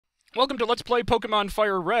Welcome to Let's Play Pokemon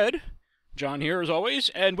FireRed. John here, as always,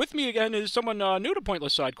 and with me again is someone new to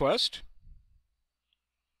Pointless Side Quest.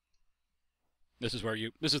 This is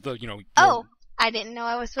the, Oh, I didn't know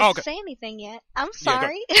I was supposed to say anything yet. I'm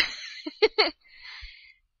sorry. Yeah,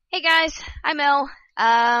 Hey guys, I'm Elle.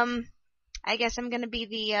 I guess I'm gonna be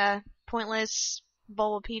the pointless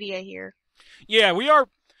Bulbapedia here. Yeah, we are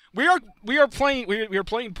playing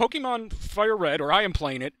Pokemon FireRed, or I am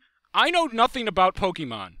playing it. I know nothing about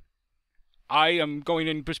Pokemon. I am going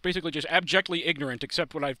in basically just abjectly ignorant,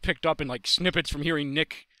 except what I've picked up in like snippets from hearing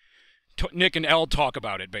Nick and Elle talk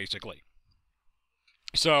about it, basically.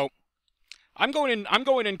 So, I'm going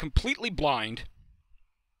in completely blind,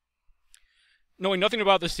 knowing nothing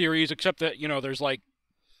about the series except that there's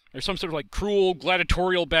some sort of like cruel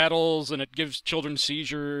gladiatorial battles, and it gives children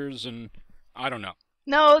seizures, and I don't know.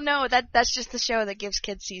 No, that's just the show that gives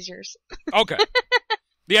kids seizures. Okay,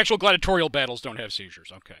 the actual gladiatorial battles don't have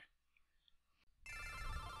seizures. Okay.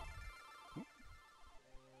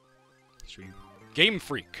 Game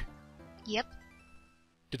Freak. Yep.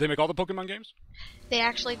 Did they make all the Pokemon games? They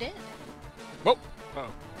actually did. Whoa.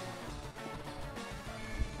 Uh-oh.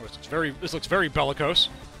 Oh, this looks very bellicose.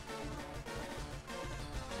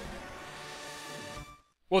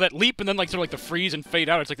 Well, that leap and then sort of the freeze and fade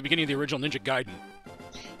out, it's like the beginning of the original Ninja Gaiden.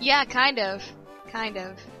 Yeah, kind of.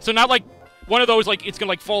 So not like one of those, it's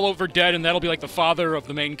gonna fall over dead and that'll be the father of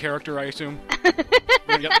the main character, I assume?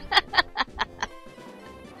 Yep.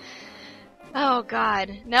 Oh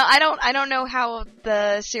god. No, I don't know how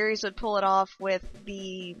the series would pull it off with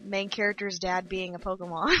the main character's dad being a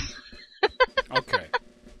Pokemon. Okay.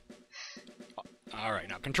 Alright,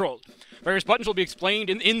 now control. Various buttons will be explained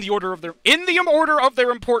in the order of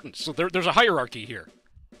their importance. So there's a hierarchy here.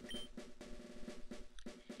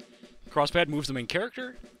 Crosspad moves the main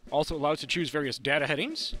character. Also allows to choose various data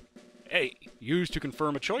headings. A. Use to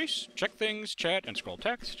confirm a choice, check things, chat, and scroll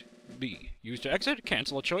text. B. Use to exit,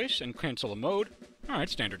 cancel a choice, and cancel a mode. Alright,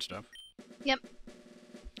 standard stuff. Yep.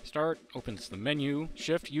 Start opens the menu.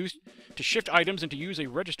 Shift, use to shift items and to use a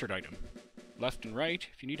registered item. Left and right.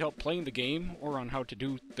 If you need help playing the game or on how to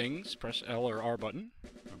do things, press L or R button.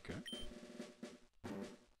 Okay.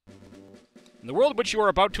 In the world which you are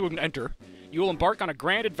about to enter, you will embark on a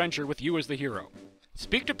grand adventure with you as the hero.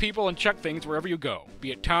 Speak to people and check things wherever you go,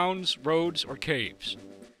 be it towns, roads, or caves.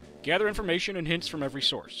 Gather information and hints from every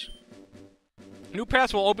source. New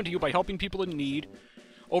paths will open to you by helping people in need,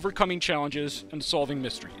 overcoming challenges, and solving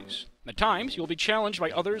mysteries. At times, you will be challenged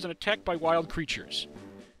by others and attacked by wild creatures.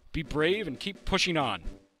 Be brave and keep pushing on.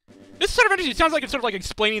 This is sort of interesting. It sounds like it's sort of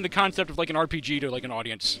explaining the concept of an RPG to an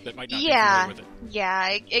audience that might not be familiar with it.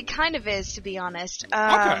 Yeah, it kind of is, to be honest.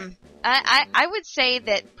 Okay. I would say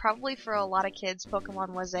that probably for a lot of kids, Pokemon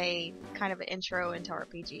was a kind of an intro into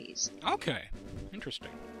RPGs. Okay. Interesting.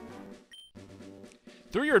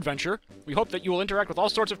 Through your adventure, we hope that you will interact with all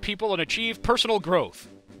sorts of people and achieve personal growth.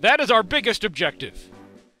 That is our biggest objective.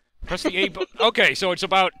 Press the A button. Okay, so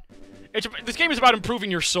this game is about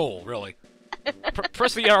improving your soul, really.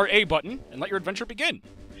 Press the A button and let your adventure begin.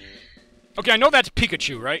 Okay, I know that's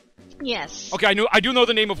Pikachu, right? Yes. Okay, I do know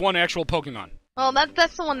the name of one actual Pokemon. Well,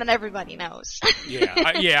 that's the one that everybody knows. Yeah,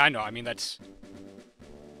 I know. I mean, that's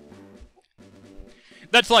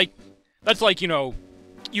like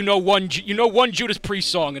one Judas Priest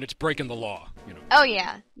song and it's breaking the law. Oh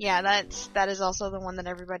yeah, that is also the one that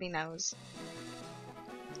everybody knows.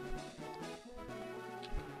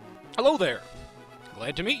 Hello there.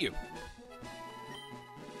 Glad to meet you.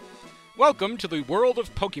 Welcome to the world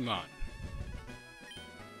of Pokemon.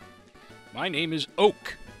 My name is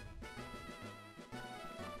Oak.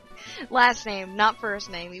 Last name, not first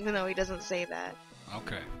name, even though he doesn't say that.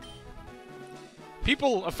 Okay.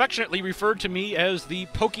 People affectionately refer to me as the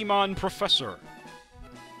Pokemon Professor.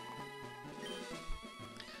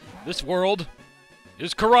 This world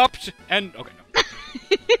is corrupt and... Okay,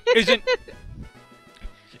 no.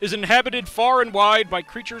 is inhabited far and wide by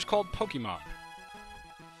creatures called Pokemon.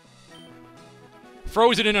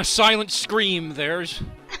 Frozen in a silent scream, there's...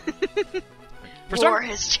 War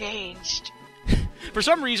has changed. For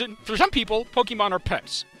some reason, for some people, Pokemon are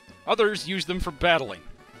pets. Others use them for battling.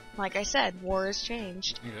 Like I said, war has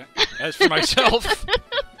changed. Yeah. As for myself...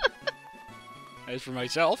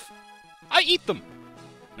 I eat them.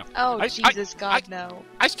 No. Oh, Jesus, God, no.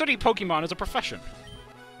 I study Pokemon as a profession.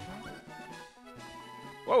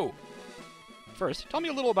 Whoa. First, tell me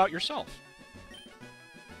a little about yourself.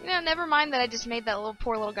 Never mind that I just made that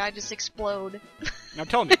poor little guy just explode. Now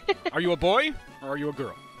tell me, are you a boy or are you a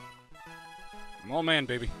girl? I'm all man,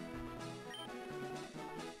 baby.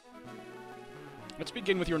 Let's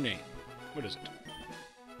begin with your name. What is it?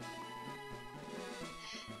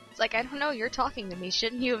 like, I don't know, you're talking to me.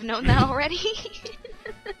 Shouldn't you have known that already?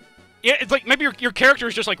 Yeah, it's like maybe your character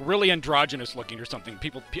is just like really androgynous looking or something.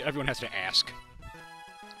 Everyone has to ask.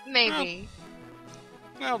 Maybe.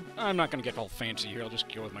 Well, I'm not gonna get all fancy here. I'll just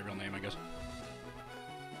go with my real name, I guess.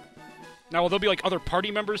 Now, will there be like other party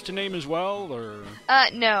members to name as well, or?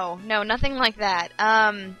 No, nothing like that.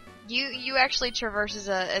 You actually traverse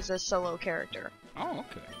as a solo character. Oh,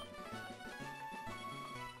 okay.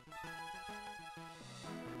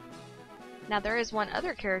 Now, there is one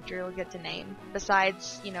other character you'll get to name,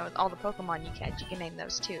 besides, you know, all the Pokemon you catch. You can name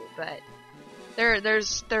those too, but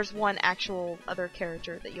there's one actual other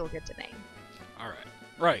character that you'll get to name. Alright.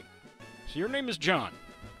 Right. So your name is John.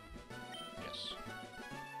 Yes.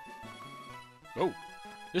 Oh.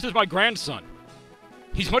 This is my grandson.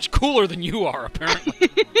 He's much cooler than you are, apparently.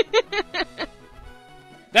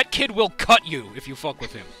 That kid will cut you if you fuck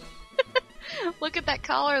with him. Look at that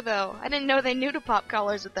collar, though. I didn't know they knew to pop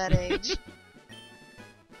collars at that age.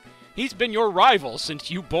 He's been your rival since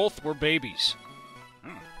you both were babies.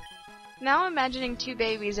 Now I'm imagining two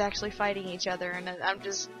babies actually fighting each other, and I'm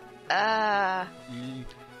just...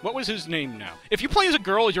 What was his name now? If you play as a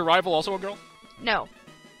girl, is your rival also a girl? No.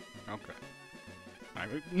 Okay. Alright,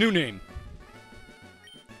 new name.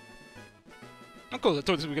 Oh, cool. That's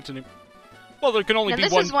what we get to name. Well, there can only be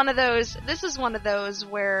one. This is one of those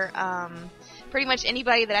where, pretty much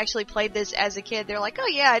anybody that actually played this as a kid, they're like, oh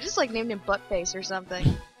yeah, I just like named him Buttface or something.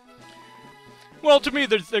 Well, to me,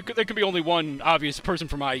 there can be only one obvious person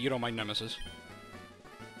for my, my nemesis.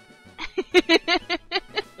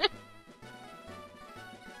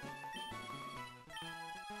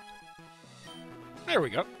 There we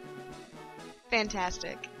go.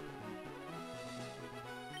 Fantastic.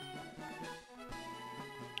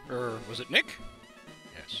 Was it Nick?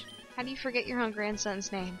 Yes. How do you forget your own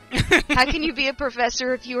grandson's name? How can you be a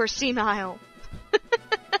professor if you are senile?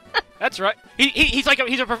 That's right. He's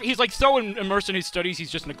like so immersed in his studies,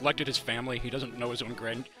 he's just neglected his family. He doesn't know his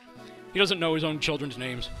own He doesn't know his own children's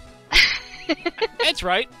names. That's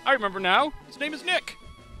right. I remember now. His name is Nick.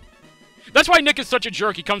 That's why Nick is such a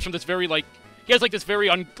jerk. He comes from this very he has like this very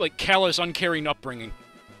callous, uncaring upbringing.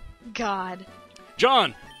 God.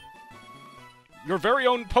 John, your very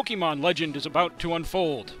own Pokemon legend is about to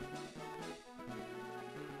unfold.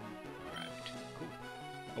 Alright, cool.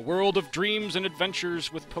 A world of dreams and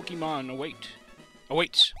adventures with Pokemon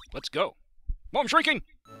awaits. Let's go. Oh, I'm shrinking!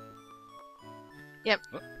 Yep.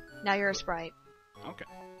 Now you're a sprite. Okay.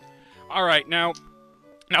 Alright, now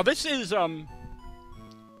this is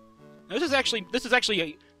actually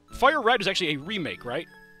a FireRed is actually a remake, right?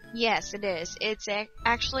 Yes, it is. It's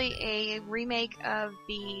actually a remake of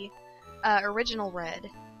the original Red.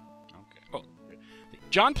 Okay. Well,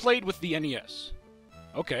 John played with the NES.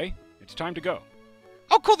 Okay, it's time to go.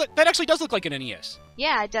 Oh, cool! That actually does look like an NES.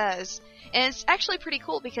 Yeah, it does, and it's actually pretty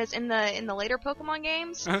cool because in the later Pokemon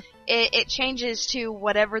games, it changes to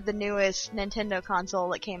whatever the newest Nintendo console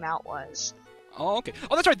that came out was. Oh, okay.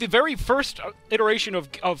 Oh, that's right. The very first iteration of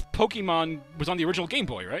Pokemon was on the original Game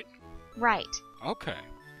Boy, right? Right. Okay.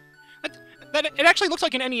 It actually looks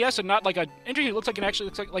like an NES and not like a. It looks like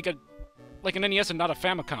like an NES and not a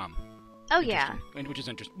Famicom. Oh yeah. Which is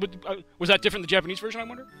interesting. Was that different in the Japanese version? I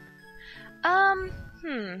wonder.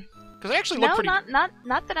 Because they actually look pretty. Not that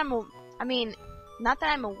not that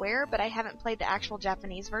I'm aware, but I haven't played the actual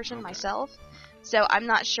Japanese version myself, so I'm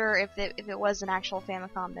not sure if it was an actual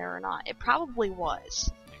Famicom there or not. It probably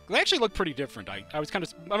was. They actually look pretty different. I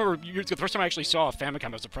remember the first time I actually saw a Famicom, I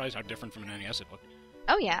was surprised how different from an NES it looked.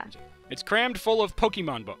 Oh yeah. It's crammed full of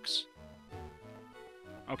Pokemon books.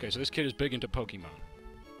 Okay, so this kid is big into Pokemon.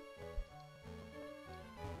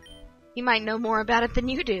 He might know more about it than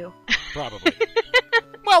you do. Probably.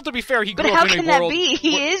 Well, to be fair, he grew up in a world... But how can that be?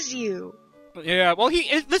 He is you. Yeah, well,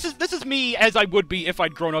 this is me as I would be if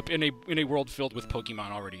I'd grown up in a world filled with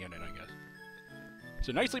Pokemon already in it, I guess. It's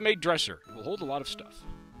a nicely made dresser. It will hold a lot of stuff.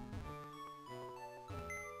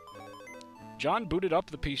 John booted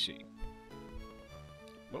up the PC.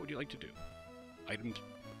 What would you like to do? Items.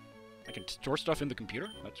 I can store stuff in the computer?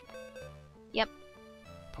 That's... Yep.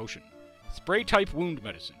 Potion. Spray-type wound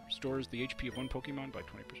medicine. Restores the HP of one Pokemon by 20%.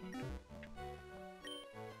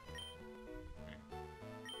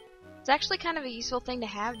 It's actually kind of a useful thing to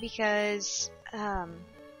have because,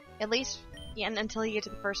 at least until you get to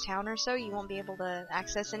the first town or so, you won't be able to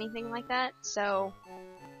access anything like that, so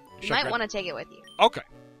you might want to take it with you. Okay.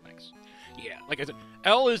 Thanks. Yeah, like I said,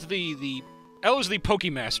 Elle is the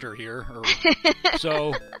Pokemaster here,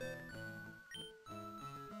 so...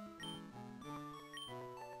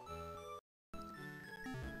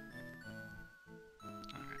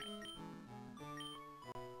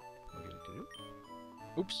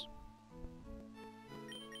 Oops.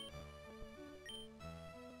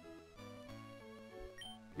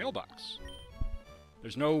 Mailbox.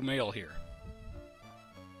 There's no mail here.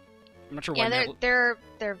 I'm not sure why. Yeah, there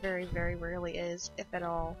very, very rarely is, if at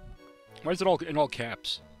all. Why is it all in all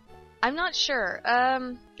caps? I'm not sure.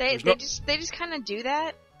 They just kind of do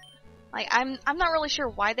that. Like, I'm not really sure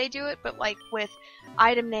why they do it, but like with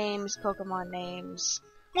item names, Pokemon names,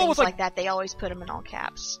 things like that, they always put them in all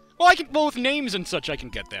caps. Well, with names and such, I can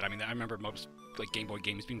get that. I mean, I remember most like Game Boy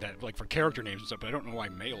games being that, like for character names and stuff. But I don't know why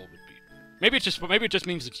mail would be. Maybe it just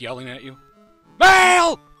means it's yelling at you.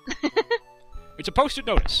 Mail! It's a posted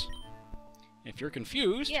notice. If you're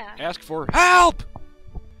confused, ask for help.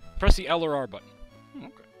 Press the L or R button.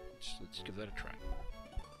 Okay, let's give that a try.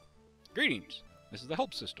 Greetings. This is the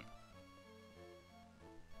help system.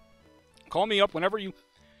 Call me up whenever and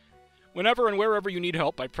wherever you need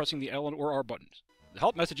help by pressing the L or R buttons. The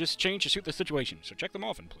help messages change to suit the situation, so check them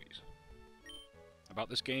often, please. About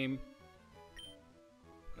this game,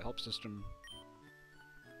 the help system,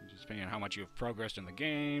 just depending on how much you have progressed in the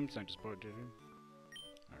game. So I just put it in.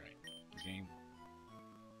 Alright, game.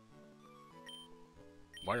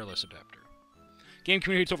 Wireless adapter. Game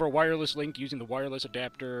communicates over a wireless link using the wireless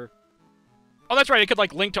adapter. Oh, that's right. It could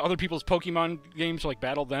like link to other people's Pokemon games to like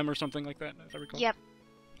battle them or something like that. As I recall. Yep.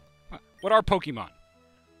 What are Pokemon?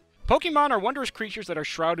 Pokemon are wondrous creatures that are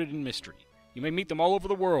shrouded in mystery. You may meet them all over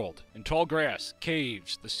the world, in tall grass,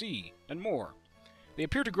 caves, the sea, and more. They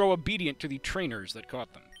appear to grow obedient to the trainers that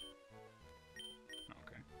caught them.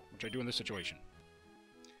 Okay. What should I do in this situation?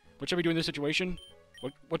 What should I be doing in this situation?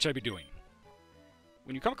 What should I be doing?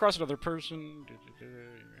 When you come across another person...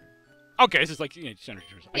 Okay, this is like... Yeah,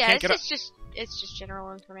 it's just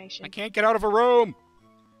general information. I can't get out of a room!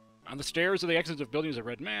 On the stairs or the exits of buildings, a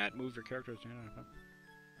red mat. Move your character...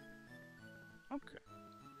 Okay.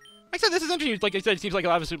 Like I said, this is interesting. Like I said, it seems like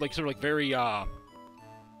obviously like sort of like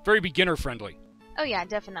very beginner friendly. Oh yeah,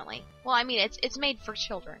 definitely. Well, I mean, it's made for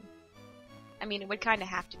children. I mean, it would kind of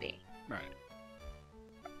have to be. Right.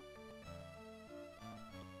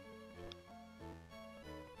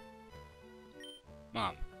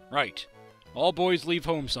 Mom, right. All boys leave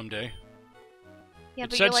home someday. Yeah,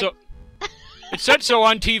 but you're like... It said so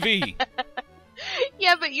on TV.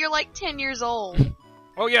 Yeah, but you're like 10 years old.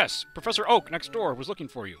 Oh yes, Professor Oak next door was looking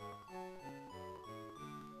for you.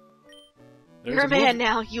 You're a man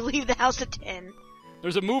now. You leave the house at 10.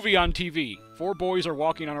 There's a movie on TV. 4 boys are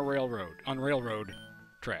walking on railroad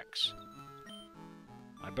tracks.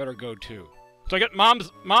 I better go too. So I get mom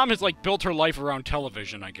has like built her life around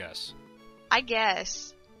television, I guess. I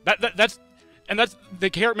guess. That's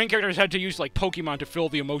the main character has had to use like Pokemon to fill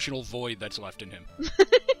the emotional void that's left in him.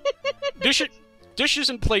 Dishes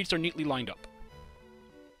and plates are neatly lined up.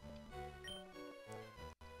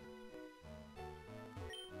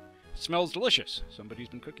 Smells delicious. Somebody's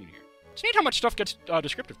been cooking here. It's neat how much stuff gets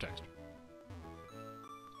descriptive text.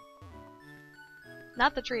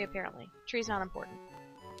 Not the tree, apparently. Tree's not important.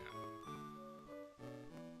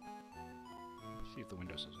 Let's see if the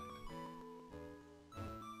window says anything.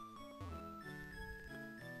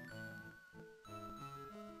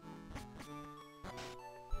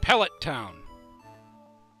 Pellet Town.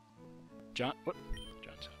 What?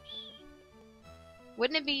 John's house.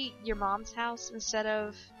 Wouldn't it be your mom's house instead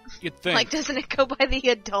of... You'd think. Like, doesn't it go by the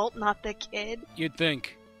adult, not the kid? You'd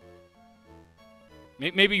think.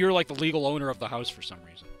 Maybe you're like the legal owner of the house for some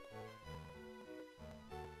reason.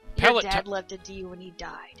 Your dad left it to you when he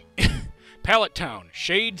died. Pallet Town.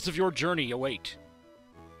 Shades of your journey await.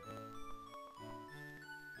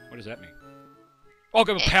 What does that mean? Oh,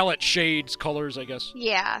 okay, palette shades, colors, I guess.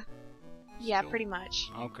 Yeah. Yeah, pretty much.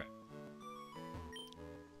 Okay.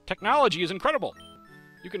 Technology is incredible.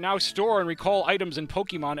 You can now store and recall items in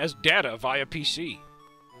Pokemon as data via PC.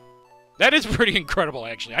 That is pretty incredible,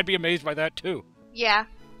 actually. I'd be amazed by that, too. Yeah.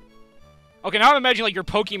 Okay, now I'm imagining, like, your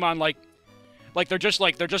Pokemon, like they're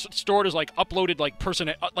just stored as, like, uploaded, like,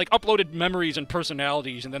 uploaded memories and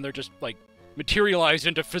personalities, and then they're just, like, materialized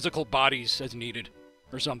into physical bodies as needed,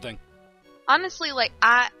 or something. Honestly, like,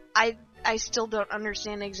 I still don't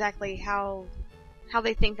understand exactly how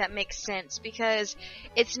they think that makes sense, because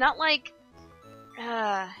it's not like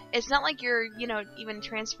you're, you know, even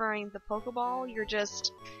transferring the Pokeball.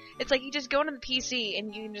 It's like you just go into the PC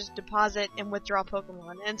and you can just deposit and withdraw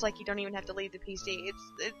Pokemon, and it's like you don't even have to leave the PC.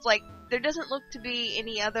 It's like there doesn't look to be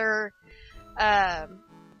any other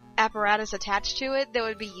apparatus attached to it that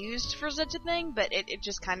would be used for such a thing, but it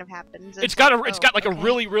just kind of happens. It's got a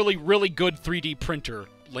really, really, really good 3D printer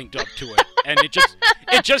linked up to it, and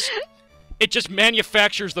it just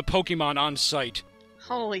manufactures the Pokemon on site.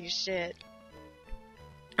 Holy shit.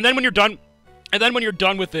 And then when you're done And then when you're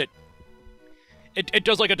done with it, it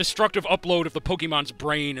does like a destructive upload of the Pokemon's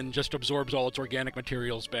brain and just absorbs all its organic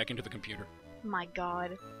materials back into the computer. My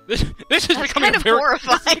God. This is That's becoming kind of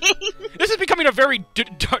horrifying. This is becoming a very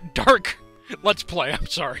dark Let's Play. I'm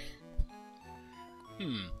sorry.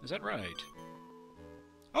 Is that right?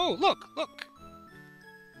 Oh, look!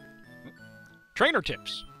 Trainer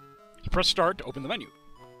tips. Press start to open the menu.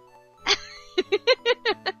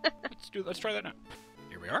 Let's try that now.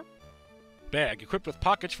 Here we are. Bag equipped with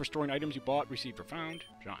pockets for storing items you bought, received, or found.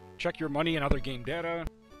 John. Check your money and other game data.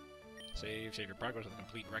 Save your progress with a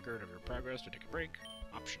complete record of your progress to take a break.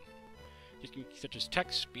 Option. Such as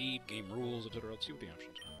text, speed, game rules, etc. Let's see what the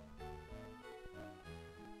options are.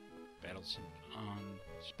 Battles on.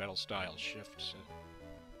 Battle style. Shift. Set.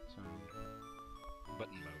 Sound.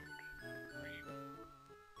 Button mode.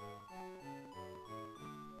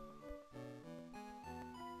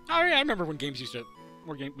 Oh yeah, I remember when games used to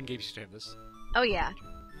when games used to have this. Oh yeah.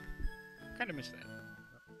 Kind of miss that.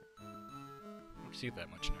 I don't see it that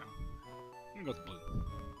much now. I'm gonna go with blue.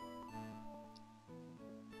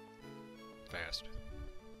 Fast.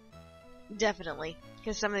 Definitely,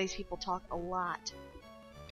 because some of these people talk a lot.